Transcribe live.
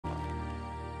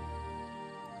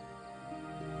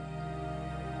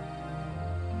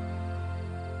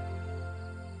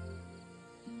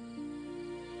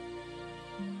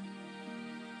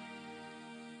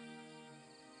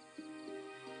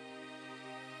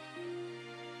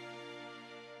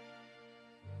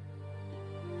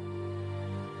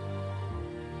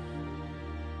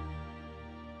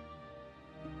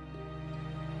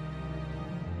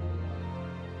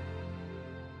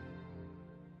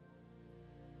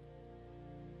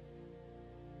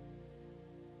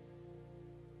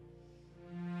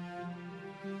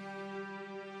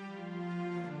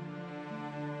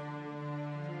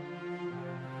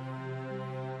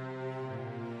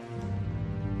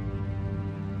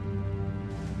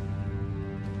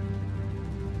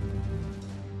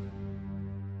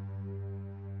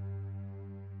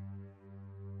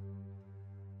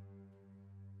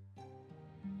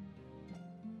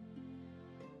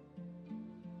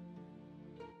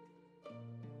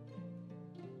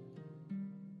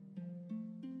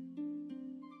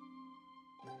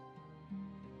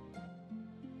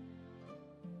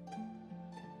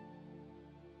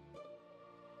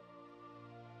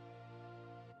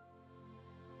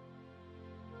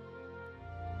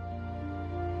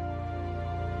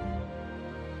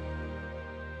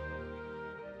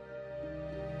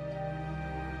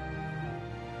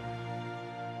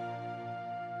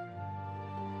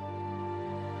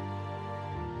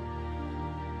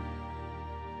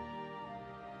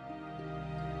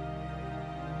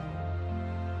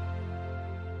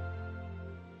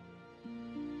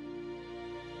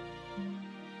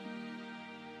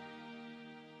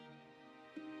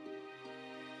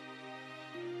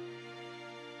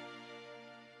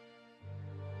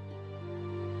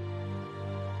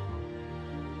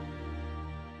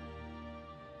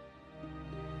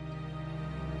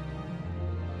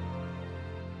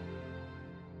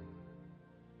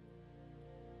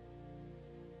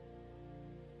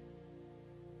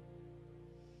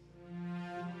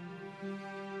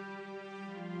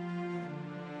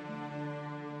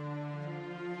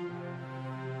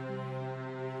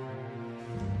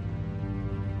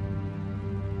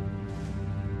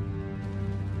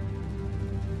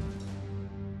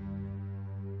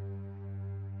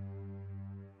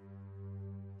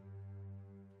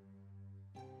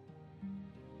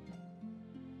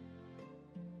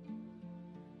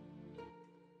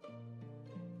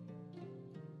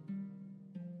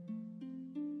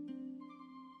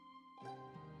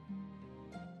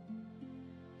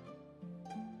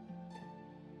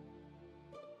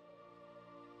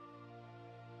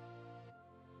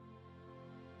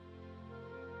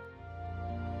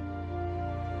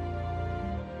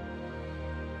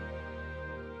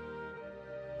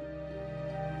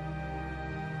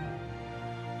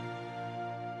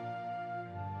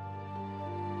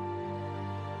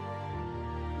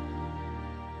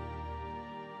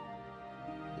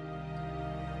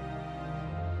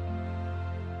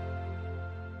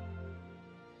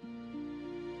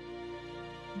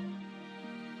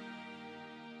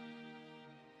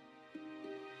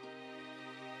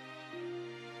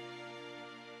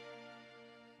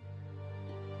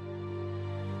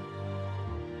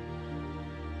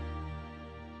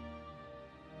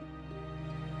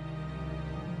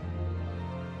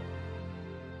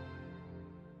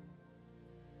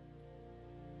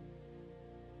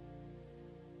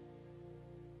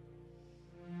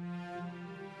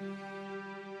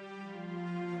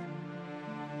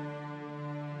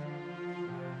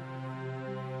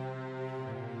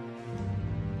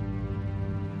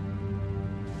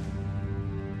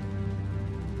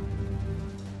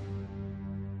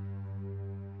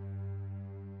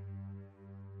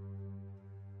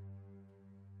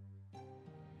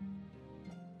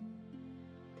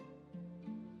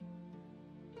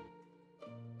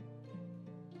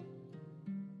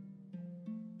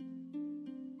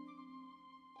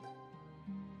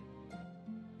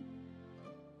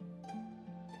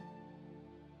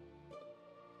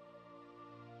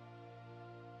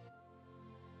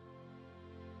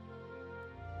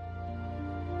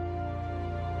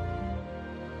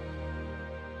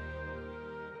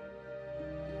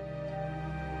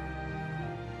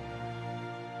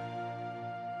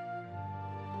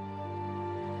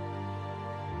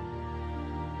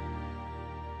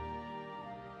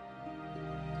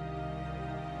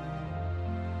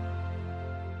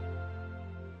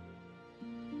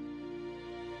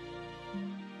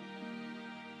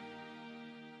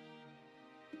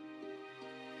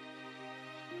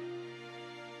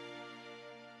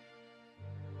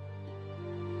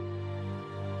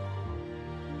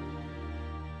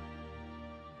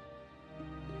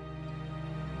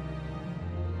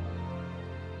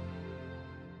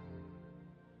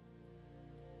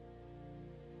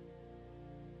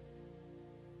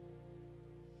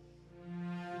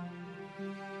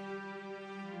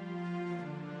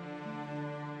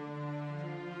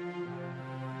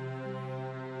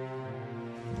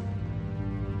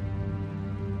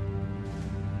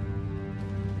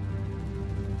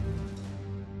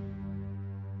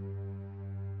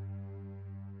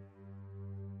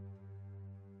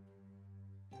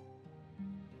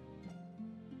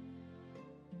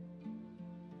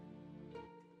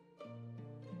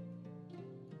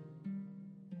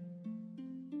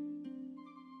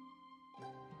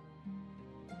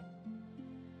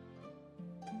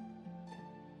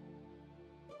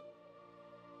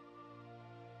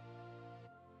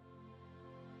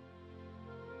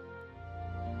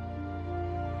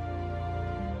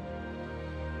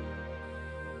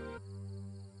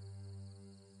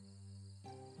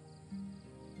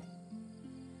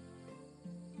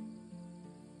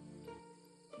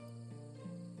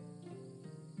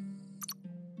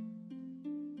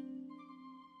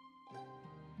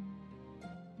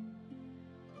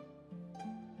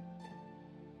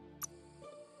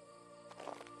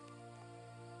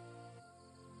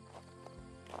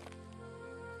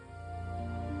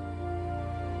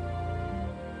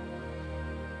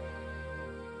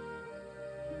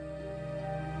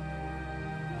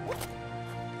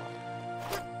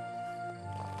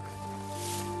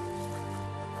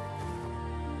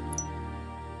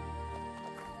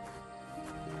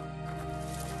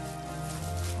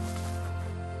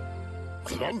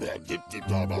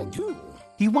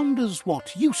He wonders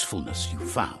what usefulness you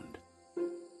found.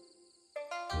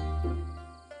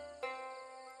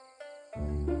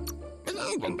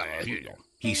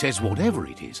 He says whatever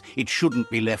it is, it shouldn't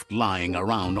be left lying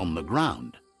around on the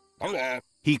ground.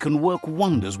 He can work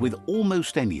wonders with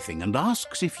almost anything and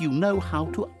asks if you know how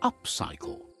to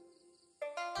upcycle.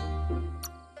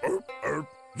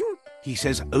 He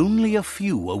says only a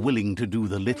few are willing to do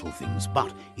the little things,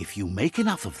 but if you make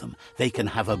enough of them, they can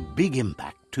have a big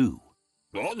impact too.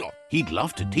 He'd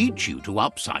love to teach you to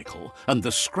upcycle, and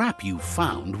the scrap you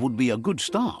found would be a good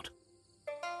start.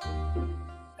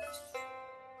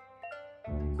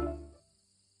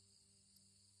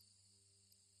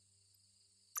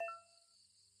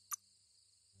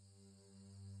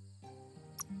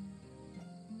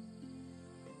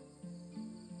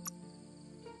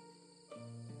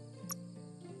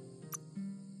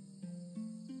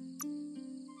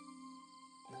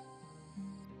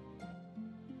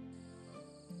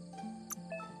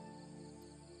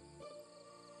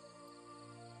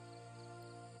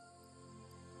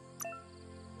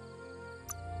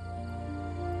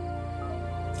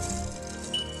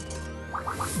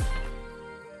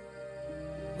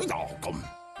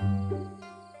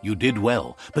 You did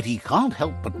well, but he can't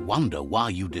help but wonder why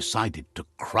you decided to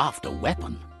craft a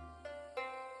weapon.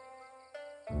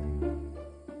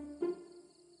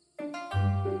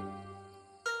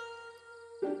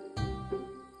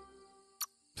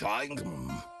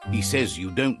 He says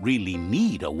you don't really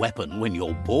need a weapon when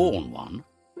you're born one.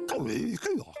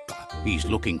 He's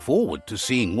looking forward to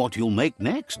seeing what you'll make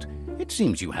next. It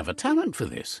seems you have a talent for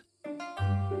this.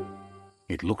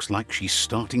 It looks like she's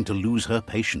starting to lose her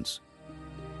patience.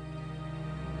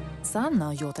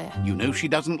 You know she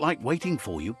doesn't like waiting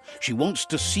for you. She wants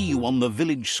to see you on the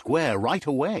village square right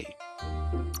away.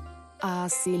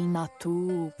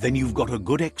 Then you've got a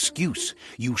good excuse.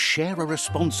 You share a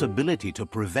responsibility to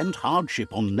prevent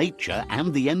hardship on nature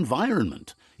and the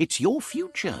environment. It's your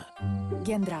future.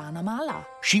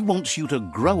 She wants you to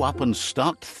grow up and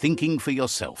start thinking for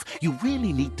yourself. You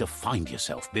really need to find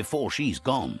yourself before she's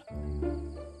gone.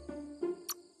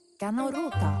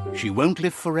 She won't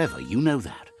live forever, you know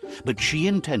that. But she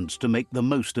intends to make the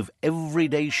most of every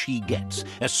day she gets,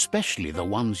 especially the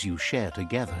ones you share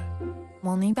together.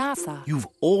 You've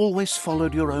always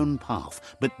followed your own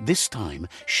path, but this time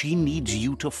she needs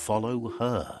you to follow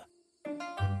her.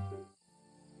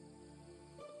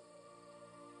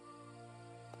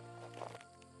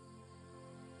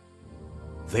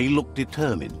 They look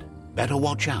determined. Better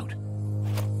watch out.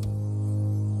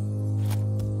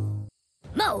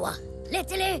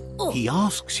 He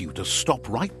asks you to stop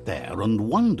right there and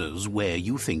wonders where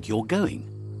you think you're going.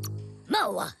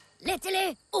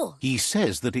 He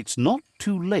says that it's not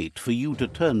too late for you to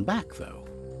turn back, though.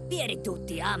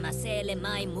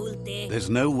 There's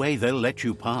no way they'll let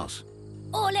you pass.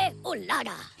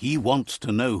 He wants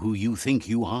to know who you think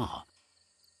you are.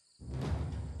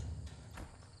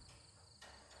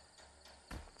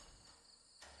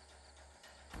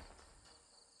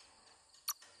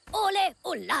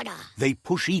 They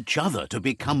push each other to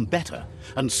become better,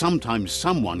 and sometimes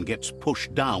someone gets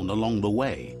pushed down along the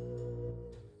way.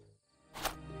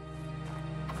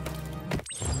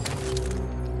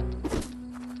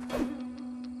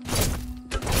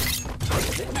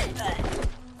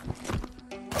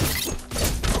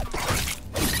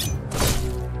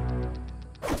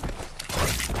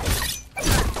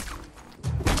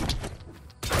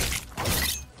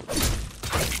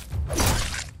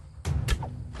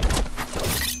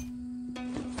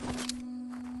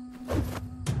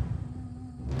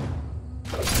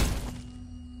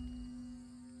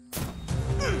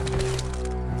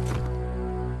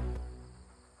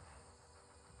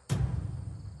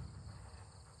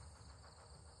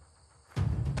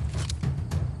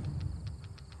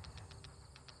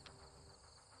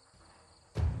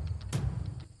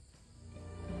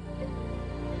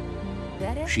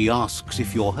 She asks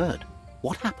if you're hurt.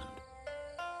 What happened?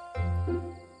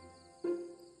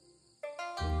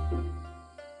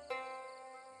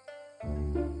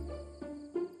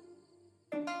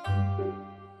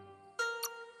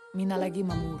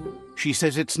 She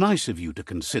says it's nice of you to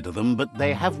consider them, but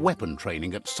they have weapon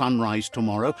training at sunrise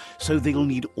tomorrow, so they'll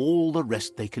need all the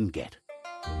rest they can get.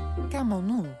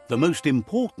 The most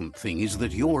important thing is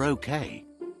that you're okay.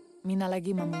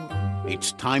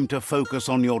 It's time to focus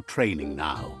on your training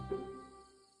now.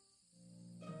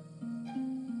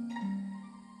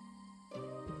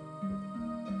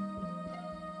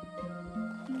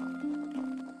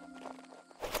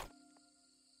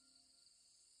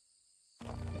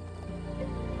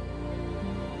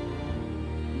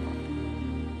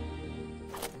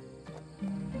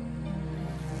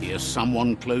 Here's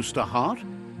someone close to heart,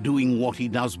 doing what he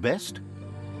does best.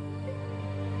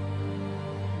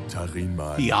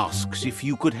 He asks if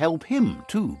you could help him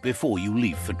too before you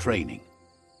leave for training.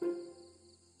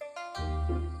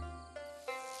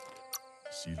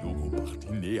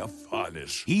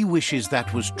 He wishes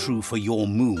that was true for your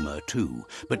Mooma too,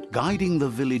 but guiding the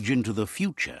village into the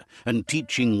future and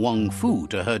teaching Wang Fu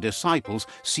to her disciples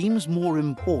seems more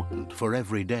important for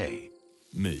every day.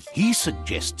 He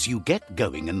suggests you get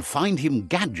going and find him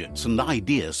gadgets and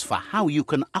ideas for how you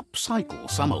can upcycle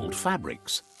some old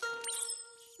fabrics.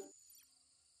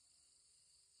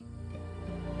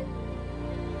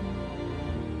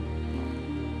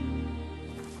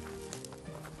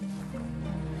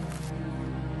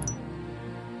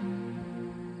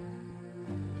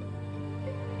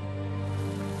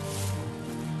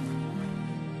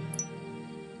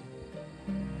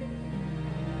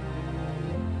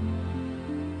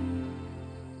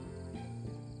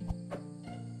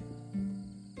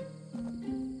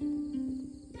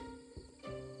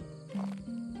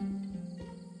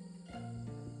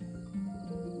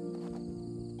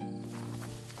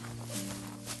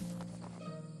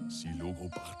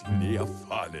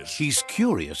 He's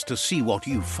curious to see what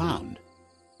you've found.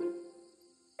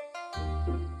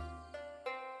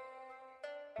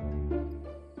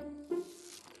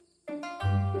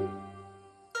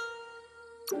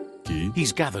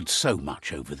 He's gathered so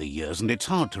much over the years, and it's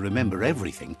hard to remember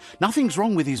everything. Nothing's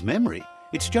wrong with his memory.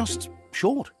 It's just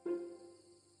short.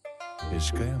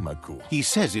 He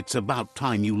says it's about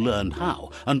time you learned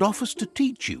how, and offers to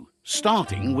teach you,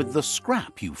 starting with the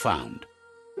scrap you found.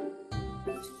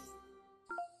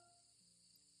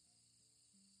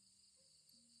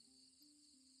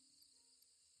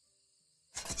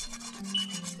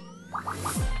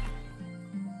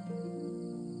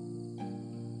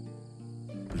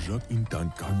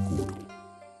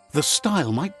 The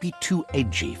style might be too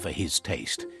edgy for his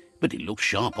taste, but it looks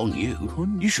sharp on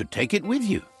you. You should take it with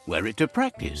you, wear it to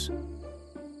practice.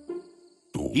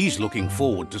 He's looking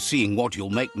forward to seeing what you'll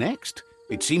make next.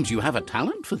 It seems you have a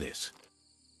talent for this.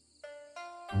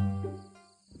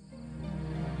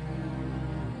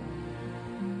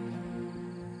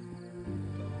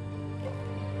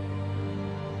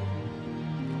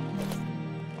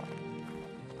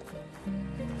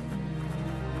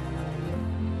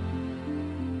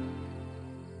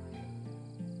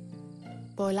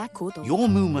 Your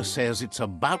Mooma says it's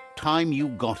about time you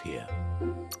got here.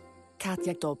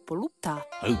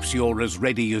 Hopes you're as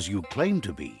ready as you claim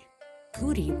to be.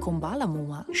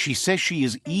 She says she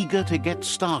is eager to get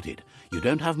started. You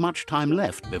don't have much time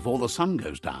left before the sun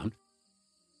goes down.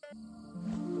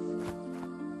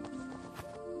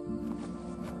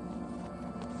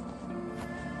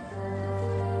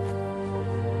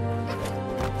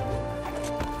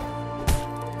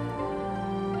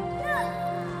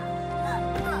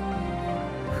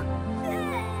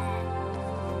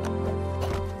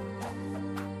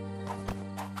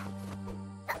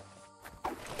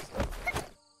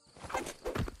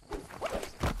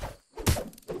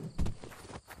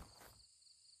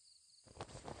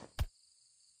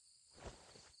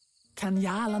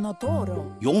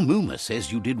 Your Mooma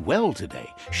says you did well today.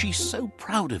 She's so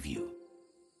proud of you.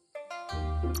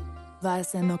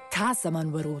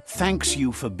 Thanks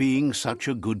you for being such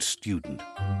a good student.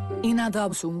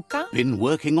 Been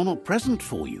working on a present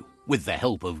for you, with the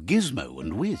help of Gizmo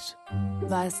and Wiz.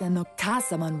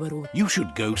 You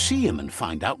should go see him and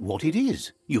find out what it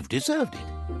is. You've deserved it.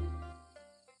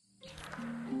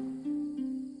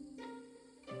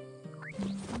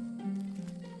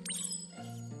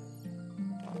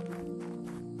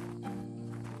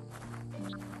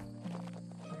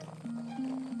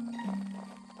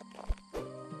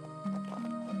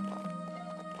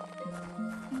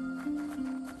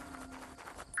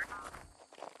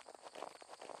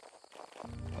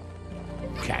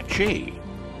 Catchy.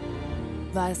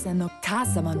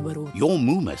 Your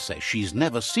Mooma says she's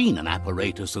never seen an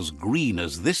apparatus as green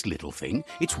as this little thing.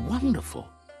 It's wonderful.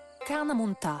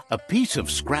 A piece of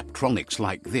Scraptronics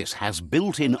like this has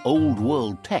built-in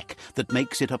old-world tech that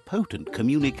makes it a potent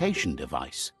communication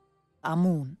device.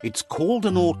 It's called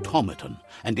an automaton,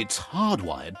 and it's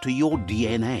hardwired to your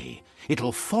DNA.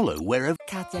 It'll follow wherever...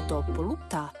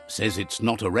 Says it's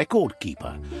not a record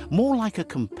keeper, more like a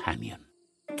companion.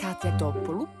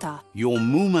 Your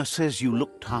Mooma says you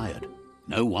look tired.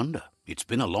 No wonder. It's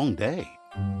been a long day.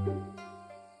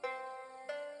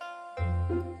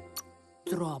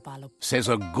 Says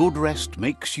a good rest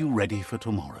makes you ready for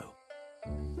tomorrow.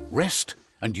 Rest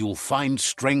and you'll find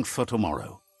strength for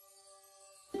tomorrow.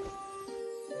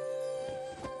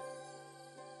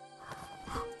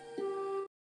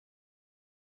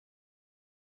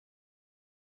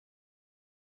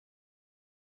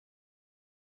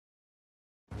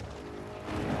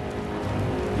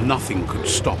 Nothing could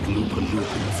stop Lupa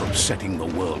Lupin from setting the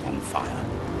world on fire.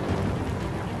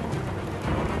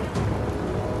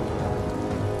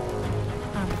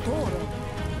 Antoro.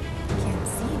 Can't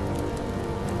see.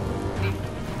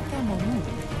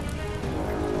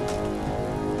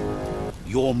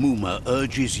 Your Muma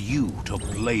urges you to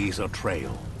blaze a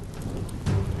trail.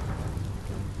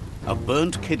 A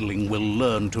burnt kidling will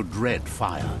learn to dread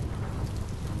fire.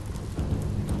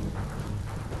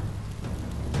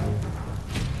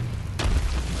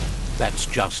 That's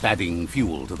just adding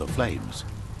fuel to the flames.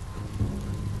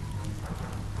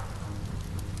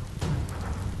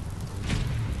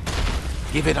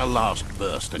 Give it a last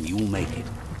burst and you'll make it.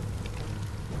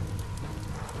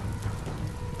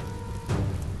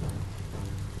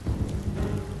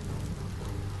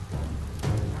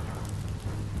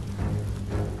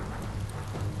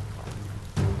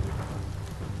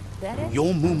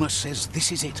 Your Muma says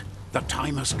this is it. The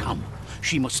time has come.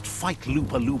 She must fight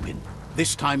Lupa Lupin.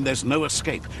 This time there's no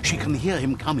escape. She can hear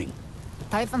him coming.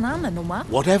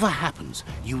 Whatever happens,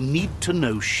 you need to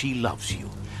know she loves you.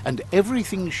 And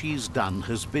everything she's done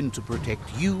has been to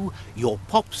protect you, your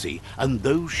Popsy, and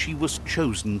those she was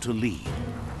chosen to lead.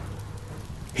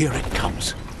 Here it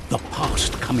comes. The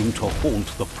past coming to haunt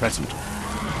the present.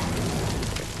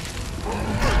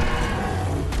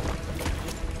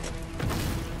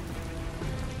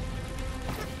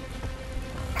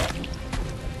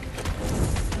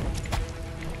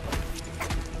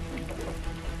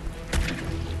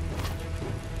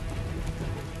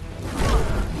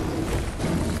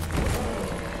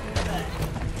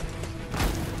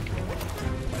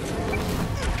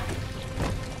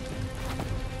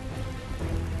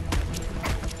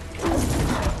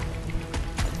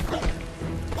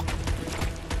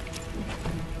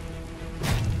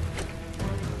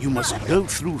 You must go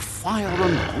through fire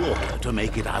and water to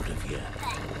make it out of here.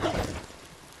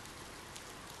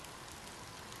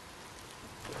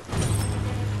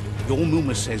 Your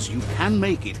Muma says you can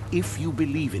make it if you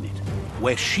believe in it.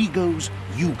 Where she goes,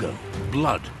 you go.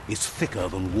 Blood is thicker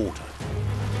than water.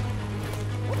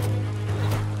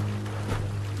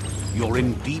 You're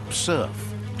in deep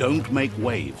surf. Don't make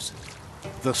waves.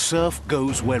 The surf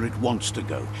goes where it wants to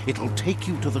go. It'll take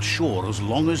you to the shore as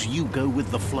long as you go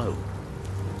with the flow.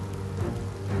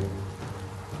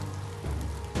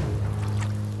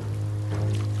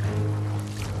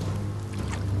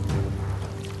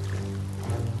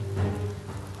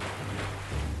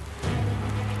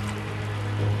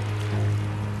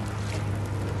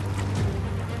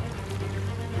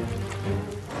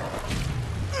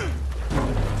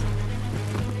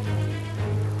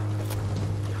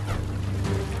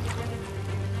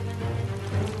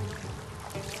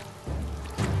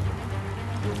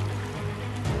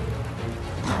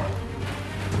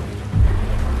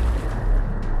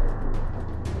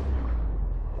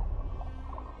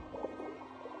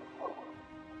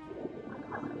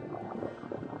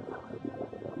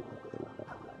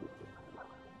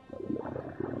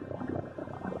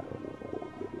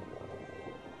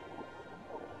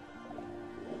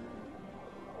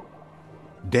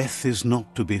 Death is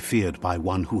not to be feared by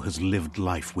one who has lived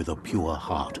life with a pure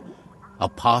heart. A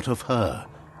part of her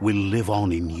will live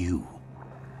on in you.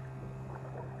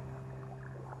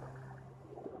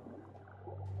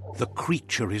 The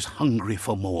creature is hungry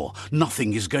for more.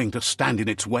 Nothing is going to stand in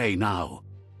its way now.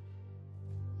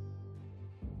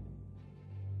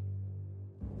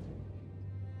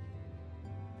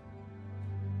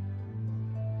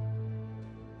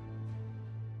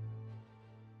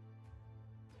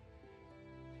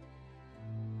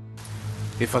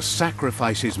 If a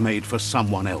sacrifice is made for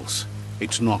someone else,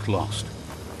 it's not lost,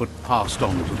 but passed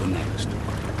on to the next.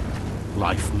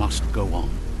 Life must go on.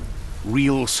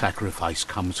 Real sacrifice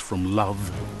comes from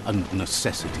love and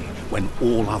necessity when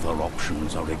all other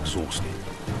options are exhausted.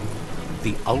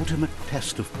 The ultimate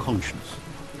test of conscience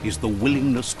is the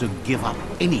willingness to give up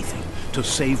anything to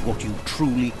save what you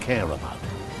truly care about.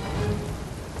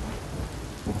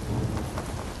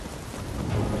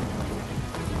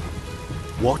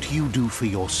 What you do for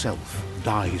yourself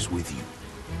dies with you.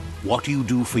 What you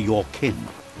do for your kin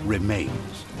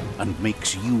remains and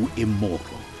makes you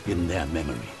immortal in their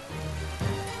memory.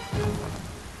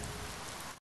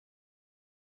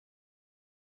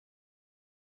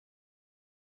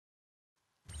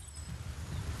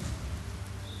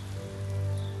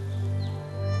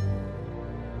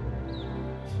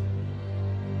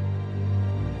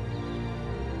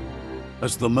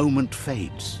 As the moment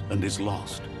fades and is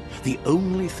lost, the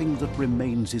only thing that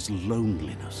remains is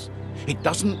loneliness. It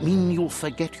doesn't mean you'll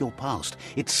forget your past.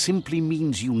 It simply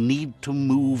means you need to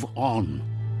move on.